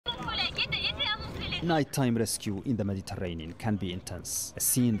Nighttime rescue in the Mediterranean can be intense, a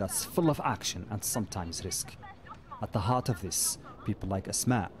scene that's full of action and sometimes risk. At the heart of this, people like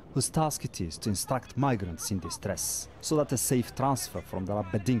Asma, whose task it is to instruct migrants in distress, so that a safe transfer from the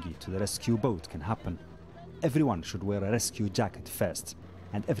Rabba dinghy to the rescue boat can happen. Everyone should wear a rescue jacket first,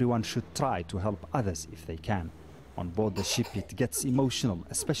 and everyone should try to help others if they can. On board the ship, it gets emotional,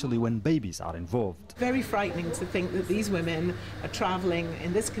 especially when babies are involved. Very frightening to think that these women are travelling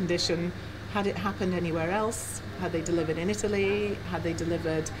in this condition. Had it happened anywhere else, had they delivered in Italy, had they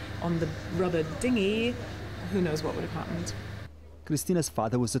delivered on the rubber dinghy, who knows what would have happened. Christina's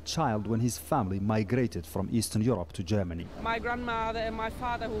father was a child when his family migrated from Eastern Europe to Germany. My grandmother and my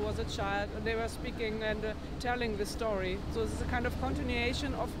father, who was a child, they were speaking and telling the story. So this is a kind of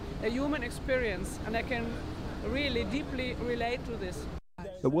continuation of a human experience, and I can really deeply relate to this.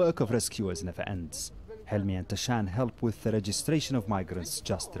 The work of rescuers never ends. Helmi and Tashan help with the registration of migrants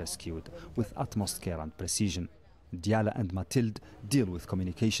just rescued, with utmost care and precision. Diala and Mathilde deal with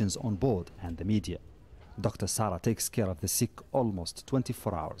communications on board and the media. Dr. Sarah takes care of the sick almost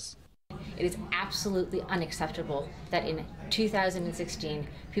 24 hours. It is absolutely unacceptable that in 2016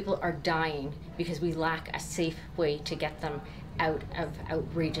 people are dying because we lack a safe way to get them out of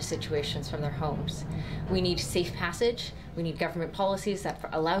outrageous situations from their homes. We need safe passage, we need government policies that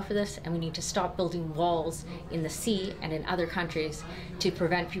allow for this, and we need to stop building walls in the sea and in other countries to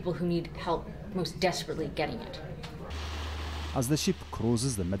prevent people who need help most desperately getting it. As the ship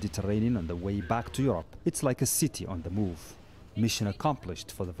cruises the Mediterranean on the way back to Europe, it's like a city on the move. Mission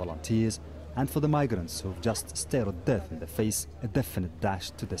accomplished for the volunteers and for the migrants who've just stared death in the face, a definite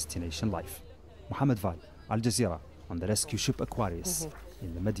dash to destination life. Mohamed Vall, Al Jazeera, on the rescue ship Aquarius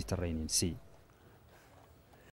in the Mediterranean Sea.